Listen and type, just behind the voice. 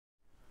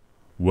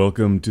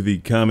Welcome to the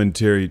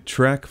commentary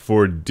track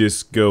for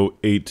Disco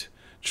 8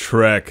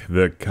 Track,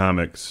 the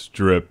comic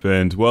strip.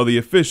 And while the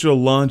official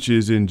launch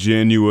is in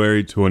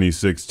January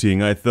 2016,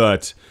 I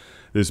thought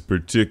this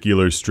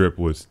particular strip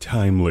was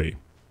timely.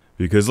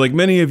 Because like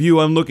many of you,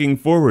 I'm looking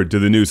forward to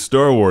the new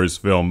Star Wars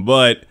film,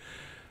 but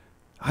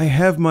I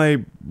have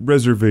my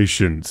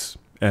reservations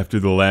after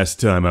the last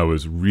time I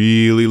was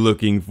really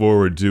looking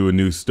forward to a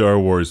new Star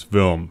Wars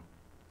film.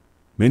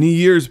 Many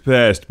years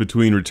passed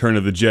between Return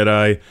of the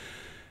Jedi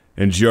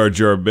and Jar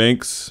Jar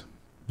Binks.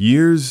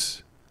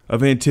 Years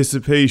of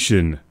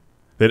anticipation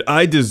that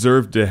I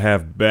deserve to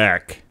have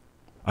back.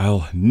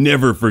 I'll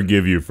never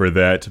forgive you for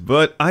that,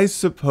 but I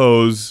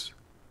suppose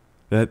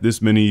that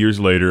this many years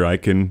later I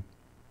can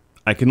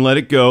let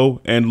it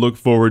go and look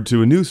forward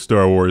to a new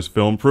Star Wars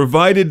film,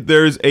 provided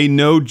there's a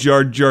no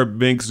Jar Jar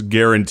Binks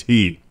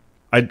guarantee.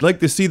 I'd like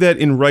to see that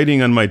in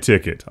writing on my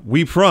ticket.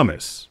 We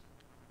promise.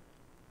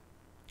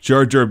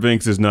 Jar Jar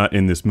Binks is not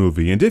in this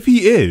movie, and if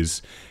he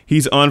is,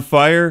 he's on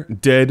fire,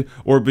 dead,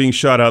 or being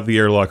shot out the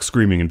airlock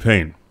screaming in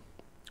pain.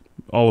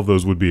 All of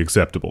those would be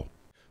acceptable.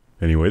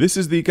 Anyway, this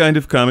is the kind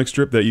of comic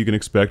strip that you can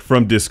expect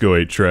from Disco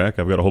 8 Track.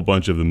 I've got a whole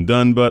bunch of them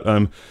done, but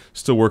I'm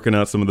still working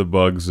out some of the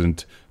bugs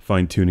and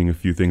fine-tuning a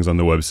few things on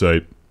the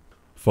website.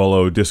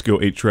 Follow Disco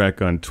 8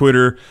 Track on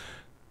Twitter.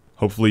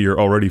 Hopefully you're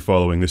already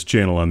following this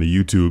channel on the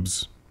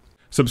YouTubes.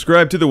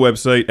 Subscribe to the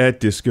website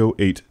at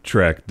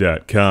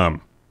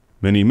disco8track.com.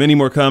 Many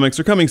more comics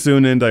are coming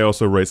soon, and I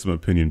also write some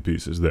opinion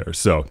pieces there.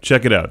 So,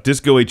 check it out,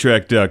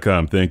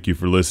 disco8track.com. Thank you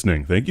for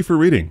listening. Thank you for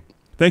reading.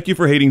 Thank you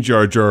for hating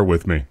Jar Jar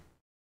with me.